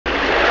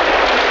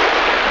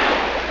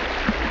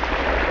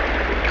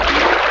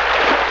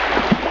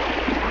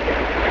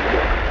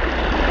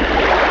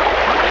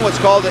what's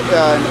called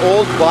an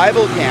old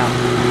Bible camp.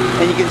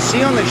 And you can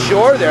see on the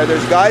shore there,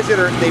 there's guys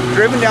they've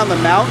driven down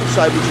the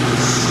mountainside, which is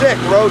a sick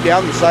road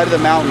down the side of the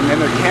mountain, and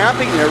they're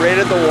camping there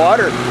right at the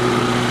water.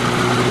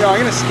 You know,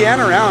 I'm going to scan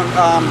around.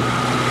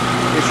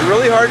 It's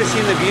really hard to see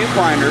in the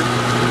viewfinder.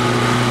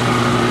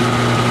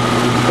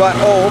 But,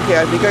 oh, okay,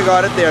 I think I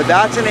got it there.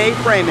 That's an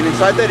A-frame, and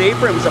inside that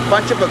A-frame is a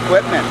bunch of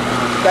equipment.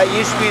 That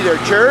used to be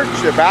their church,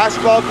 their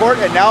basketball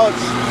court, and now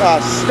it's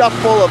stuffed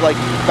full of like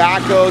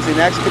backhoes and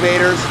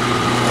excavators.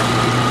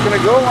 Gonna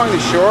go along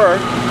the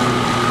shore,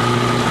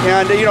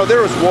 and you know,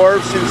 there was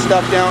wharves and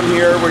stuff down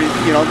here where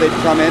you know they'd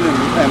come in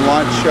and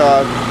launch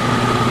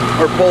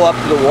or pull up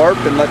to the wharf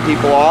and let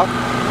people off.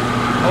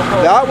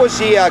 That was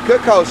the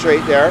cookhouse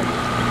right there,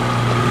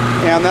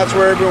 and that's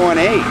where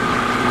everyone ate.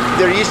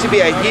 There used to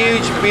be a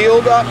huge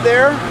field up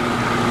there,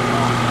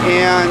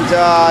 and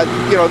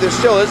you know, there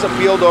still is a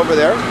field over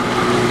there.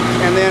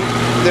 And then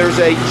there's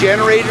a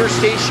generator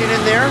station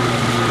in there,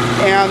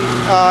 and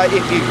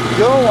if you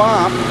go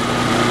up,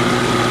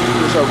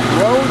 there's a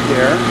road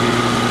there.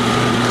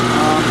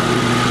 I'm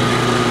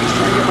just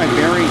trying to get my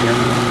bearing here.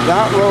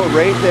 That road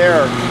right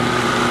there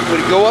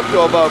would go up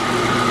to about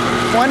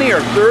 20 or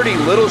 30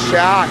 little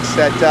shacks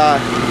that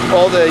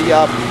all the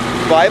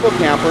Bible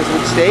campers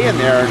would stay in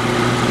there.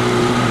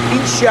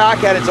 Each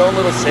shack had its own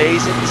little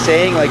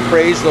saying like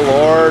 "Praise the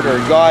Lord" or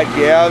 "God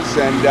gives,"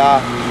 and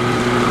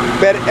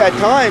but at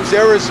times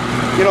there was,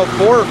 you know,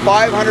 400 or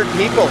 500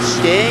 people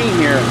staying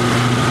here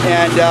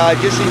and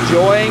just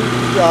enjoying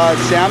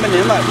Salmon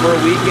Inlet for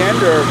a weekend,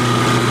 or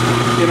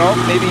you know,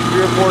 maybe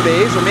 3 or 4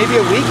 days, or maybe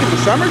a week in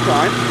the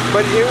summertime.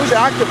 But it was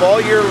active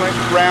all year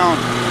round.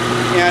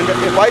 And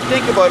if I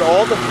think about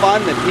all the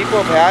fun that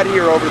people have had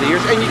here over the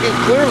years, and you can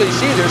clearly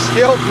see there's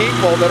still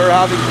people that are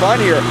having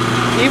fun here,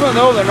 even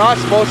though they're not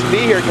supposed to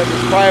be here because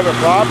it's private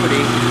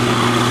property.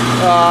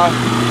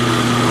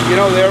 You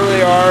know, there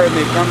they are, and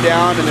they've come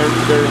down and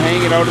they're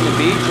hanging out on the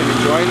beach and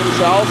enjoying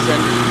themselves. And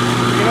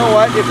you know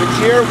what? If it's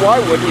here, why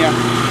wouldn't you?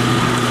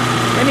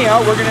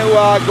 Anyhow, we're going to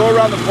go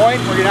around the point.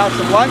 We're going to have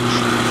some lunch,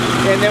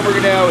 and then we're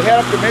going to head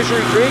up to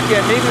Missionary Creek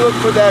and maybe look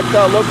for that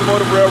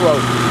locomotive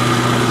railroad.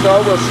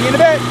 So we'll see you in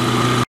a bit.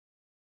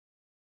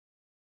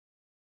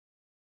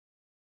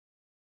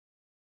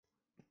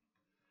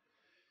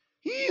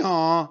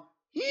 Hee-haw,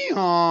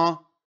 hee-haw.